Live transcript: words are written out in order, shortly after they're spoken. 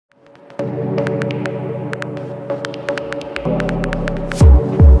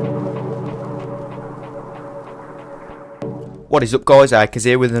What is up guys, Acrez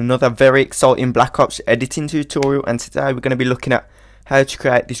here with another very exciting BlackOps editing tutorial, and today we're going to be looking at how to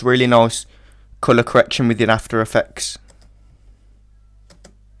create this really nice colour correction within After Effects.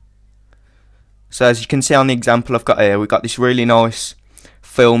 So as you can see on the example I've got here, we've got this really nice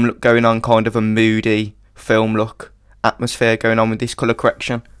film look going on, kind of a moody film look, atmosphere going on with this colour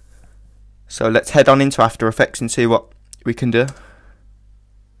correction. So let's head on into After Effects and see what we can do.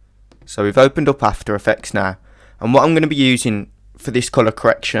 So we've opened up After Effects now. And what I'm going to be using for this colour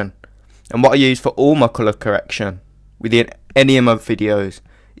correction, and what I use for all my colour correction within any of my videos,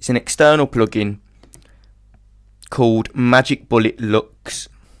 is an external plugin called Magic Bullet Lux.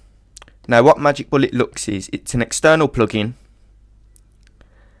 Now what Magic Bullet Lux is, it's an external plugin,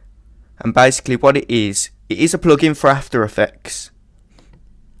 and basically what it is a plugin for After Effects,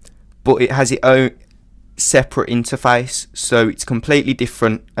 but it has its own separate interface, so it's completely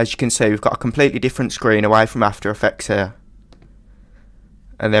different. As you can see, we've got a completely different screen away from After Effects here,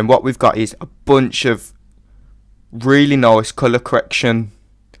 and then what we've got is a bunch of really nice colour correction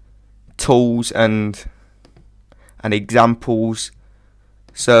tools and examples.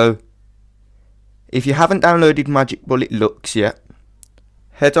 So if you haven't downloaded Magic Bullet Lux yet,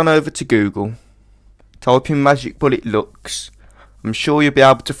 head on over to Google, type in Magic Bullet Lux. I'm sure you'll be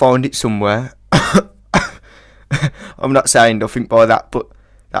able to find it somewhere. I'm not saying nothing by that, but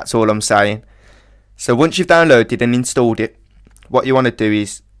that's all I'm saying. So once you've downloaded and installed it, what you want to do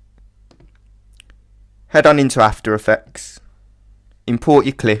is head on into After Effects, import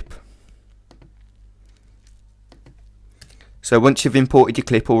your clip. So once you've imported your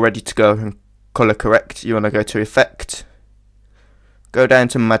clip all ready to go and colour correct, you want to go to Effect, go down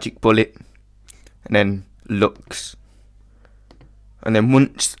to Magic Bullet, and then Lux. And then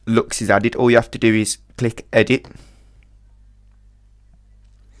once Lux is added, all you have to do is click Edit.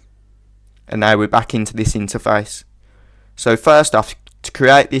 And now we're back into this interface. So first off, to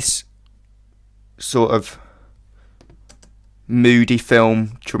create this sort of moody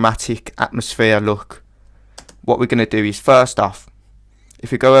film, dramatic atmosphere look, what we're going to do is, first off,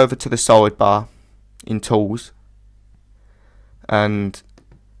 if we go over to the sidebar in Tools, and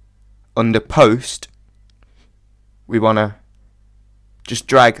under Post, we want to just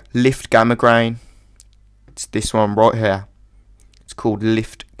drag Lift Gamma Grain. It's this one right here. It's called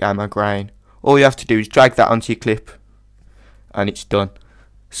Lift Gamma Grain. All you have to do is drag that onto your clip and it's done.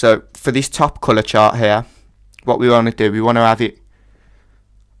 So for this top colour chart here, what we want to do, we want to have it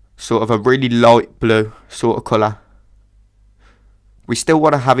sort of a really light blue sort of colour. We still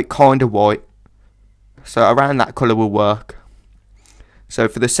want to have it kind of white, so around that colour will work. So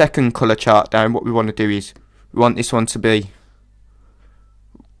for the second colour chart down, what we want to do is, we want this one to be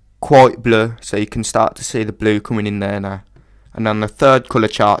quite blue, so you can start to see the blue coming in there now. And on the third colour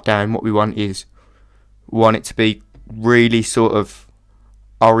chart down, what we want is, we want it to be really sort of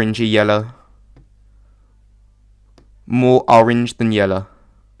orangey yellow, more orange than yellow.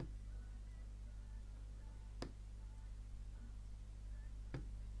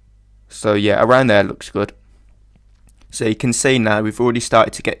 So yeah, around there looks good. So you can see now we've already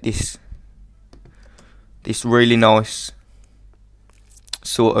started to get this really nice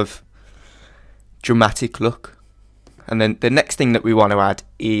sort of dramatic look. And then the next thing that we want to add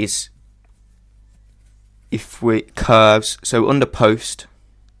is curves. So under Post,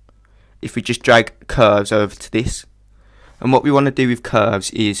 if we just drag curves over to this, and what we want to do with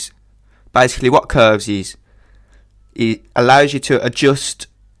curves is, basically what curves is, it allows you to adjust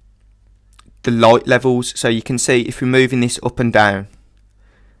the light levels. So you can see if we're moving this up and down,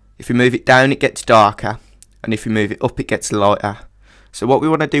 if we move it down it gets darker, and if we move it up it gets lighter. So what we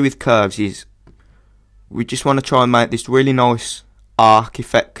want to do with curves is, we just want to try and make this really nice arc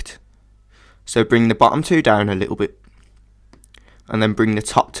effect. So bring the bottom two down a little bit, and then bring the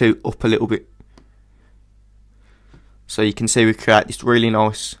top two up a little bit. So you can see we create this really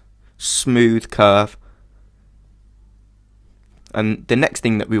nice smooth curve. And the next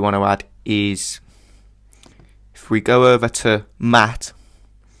thing that we want to add is, if we go over to Matte,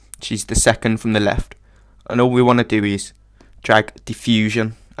 which is the second from the left, and all we want to do is drag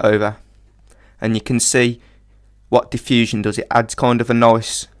diffusion over, and you can see what diffusion does. It adds kind of a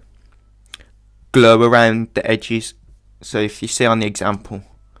nice glow around the edges. So if you see on the example,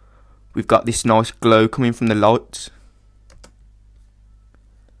 we've got this nice glow coming from the lights.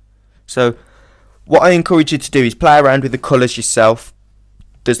 So what I encourage you to do is play around with the colours yourself.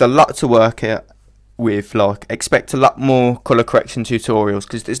 There's a lot to work here with, like, expect a lot more colour correction tutorials,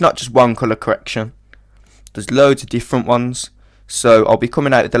 because there's not just one colour correction, there's loads of different ones. So I'll be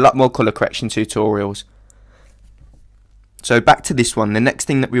coming out with a lot more colour correction tutorials. So back to this one, the next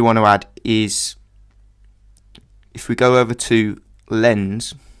thing that we want to add is if we go over to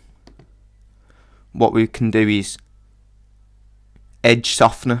lens, what we can do is edge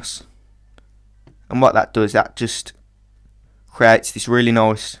softness, and what that does, that just creates this really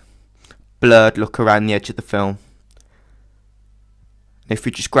nice blurred look around the edge of the film. If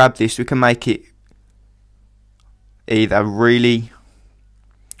we just grab this, we can make it either really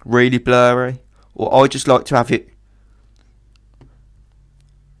blurry, or I just like to have it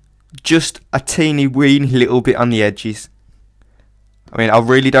just a teeny weeny little bit on the edges. I mean, I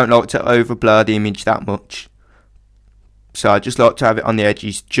really don't like to over blur the image that much, so I just like to have it on the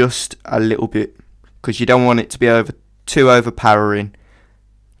edges just a little bit, because you don't want it to be too overpowering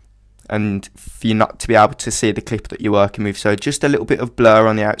and for you not to be able to see the clip that you're working with. So just a little bit of blur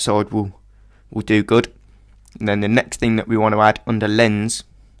on the outside will do good. And then the next thing that we want to add under lens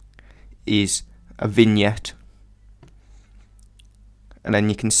is a vignette. And then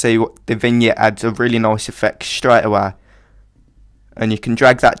you can see what the vignette adds a really nice effect straight away. And you can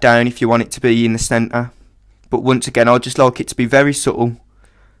drag that down if you want it to be in the centre. But once again, I just like it to be very subtle,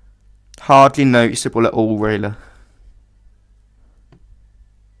 hardly noticeable at all really.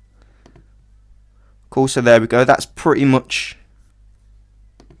 Cool, so there we go, that's pretty much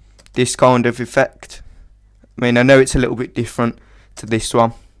this kind of effect. I mean, I know it's a little bit different to this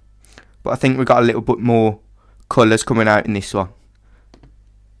one, but I think we got a little bit more colours coming out in this one.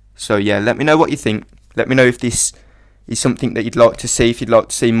 So yeah, let me know what you think. Let me know if this is something that you'd like to see, if you'd like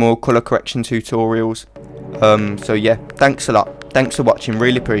to see more colour correction tutorials. So yeah, thanks a lot. Thanks for watching,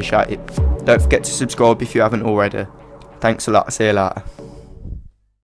 really appreciate it. Don't forget to subscribe if you haven't already. Thanks a lot, see you later.